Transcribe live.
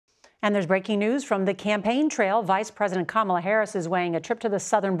And there's breaking news from the campaign trail. Vice President Kamala Harris is weighing a trip to the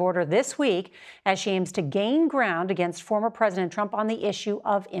southern border this week as she aims to gain ground against former President Trump on the issue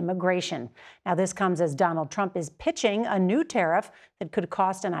of immigration. Now, this comes as Donald Trump is pitching a new tariff that could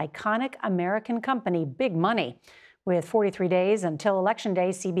cost an iconic American company big money. With 43 days until Election Day,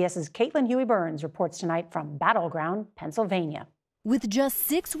 CBS's Huey-Burns reports tonight from Battleground, Pennsylvania. With just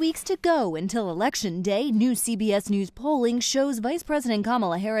 6 weeks to go until Election Day, new CBS News polling shows Vice President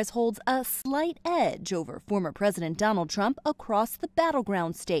Kamala Harris holds a slight edge over former President Donald Trump across the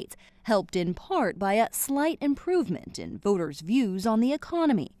battleground states, helped in part by a slight improvement in voters' views on the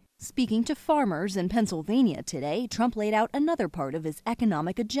economy. Speaking to farmers in Pennsylvania today, Trump laid out another part of his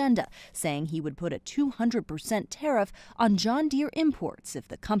economic agenda, saying he would put a 200% tariff on John Deere imports if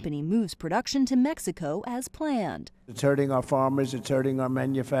the company moves production to Mexico as planned. It's hurting our farmers, it's hurting our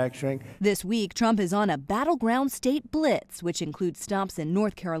manufacturing. This week, Trump is on a battleground state blitz, which includes stops in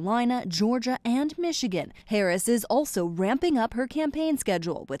North Carolina, Georgia, and Michigan. Harris is also ramping up her campaign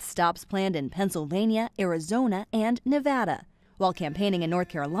schedule with stops planned in Pennsylvania, Arizona, and Nevada. While campaigning in North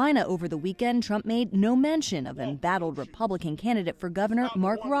Carolina over the weekend, Trump made no mention of embattled Republican candidate for governor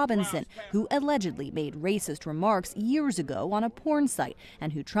Mark Robinson, who allegedly made racist remarks years ago on a porn site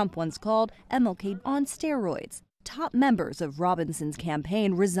and who Trump once called MLK on steroids. Top members of Robinson's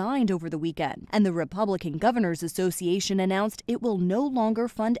campaign resigned over the weekend, and the Republican Governors Association announced it will no longer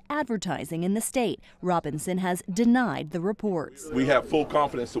fund advertising in the state. Robinson has denied the reports. We have full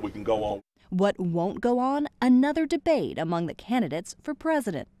confidence that we can go on. What won't go on? Another debate among the candidates for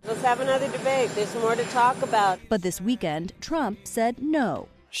president. Let's have another debate. There's more to talk about. But this weekend, Trump said no.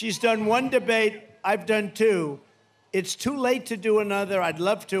 She's done one debate, I've done two. It's too late to do another. I'd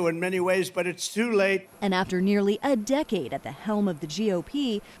love to in many ways, but it's too late. And after nearly a decade at the helm of the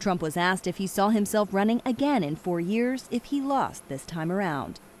GOP, Trump was asked if he saw himself running again in 4 years if he lost this time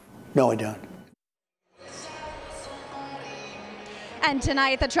around. No, I don't. And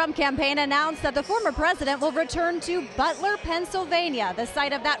tonight, the Trump campaign announced that the former president will return to Butler, Pennsylvania, the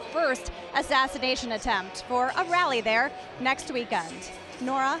site of that first assassination attempt, for a rally there next weekend.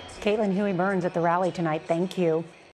 Norah? Huey-Burns at the rally tonight. Thank you.